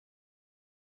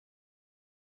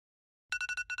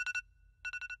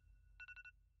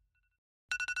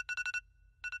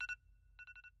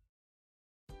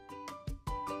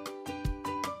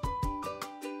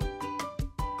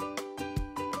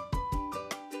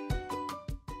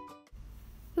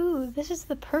this is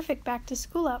the perfect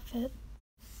back-to-school outfit.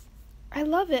 I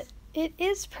love it. It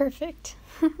is perfect.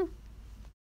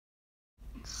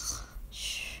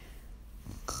 Shh.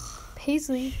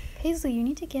 Paisley, you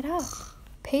need to get up.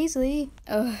 Paisley.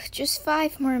 Ugh, just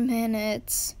 5 more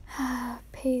minutes.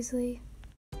 Paisley.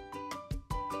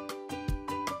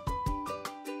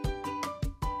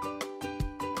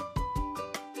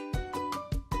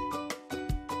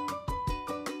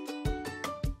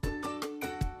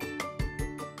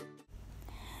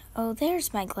 Oh,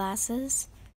 there's my glasses.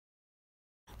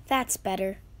 That's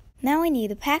better. Now I need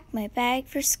to pack my bag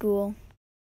for school.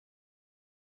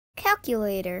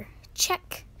 Calculator,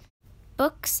 check.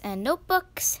 Books and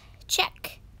notebooks,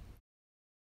 check.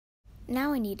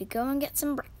 Now I need to go and get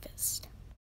some breakfast.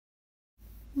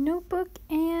 Notebook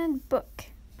and book.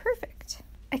 Perfect.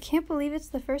 I can't believe it's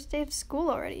the first day of school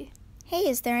already. Hey,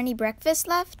 is there any breakfast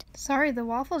left? Sorry, the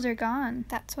waffles are gone.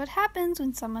 That's what happens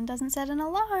when someone doesn't set an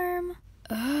alarm.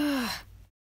 Ugh.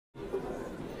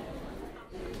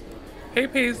 Hey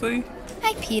Paisley.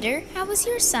 Hi Peter, how was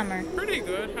your summer? Pretty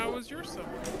good. How was your summer?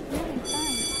 Really fun.